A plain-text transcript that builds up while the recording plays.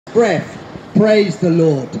breath, praise the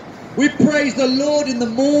Lord. We praise the Lord in the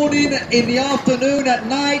morning, in the afternoon, at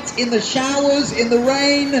night, in the showers, in the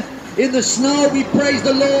rain, in the snow. We praise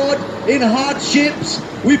the Lord in hardships.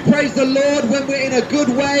 We praise the Lord when we're in a good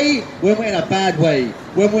way, when we're in a bad way,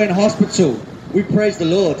 when we're in hospital. We praise the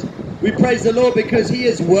Lord. We praise the Lord because He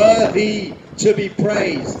is worthy to be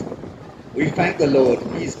praised. We thank the Lord.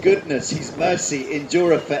 His goodness, His mercy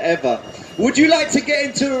endureth forever. Would you like to get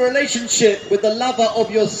into a relationship with the lover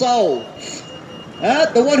of your soul?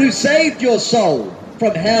 The one who saved your soul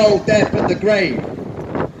from hell, death and the grave.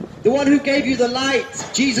 The one who gave you the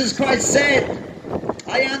light. Jesus Christ said,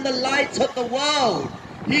 I am the light of the world.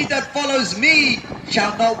 He that follows me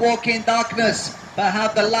shall not walk in darkness, but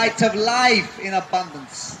have the light of life in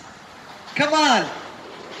abundance. Come on.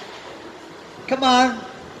 Come on.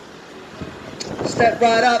 Step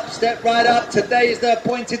right up, step right up. Today is the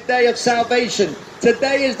appointed day of salvation.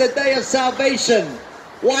 Today is the day of salvation.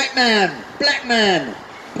 White man, black man,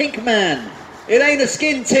 pink man. It ain't a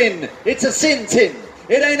skin tin, it's a sin tin.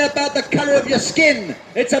 It ain't about the color of your skin,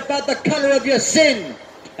 it's about the color of your sin.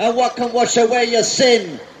 And what can wash away your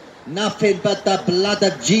sin? Nothing but the blood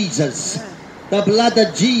of Jesus. The blood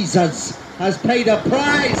of Jesus has paid a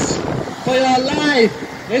price for your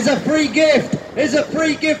life. It's a free gift. It's a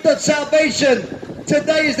free gift of salvation.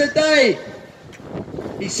 Today is the day.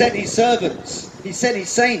 He sent His servants. He sent His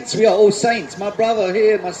saints. We are all saints. My brother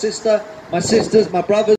here, my sister, my sisters, my brothers.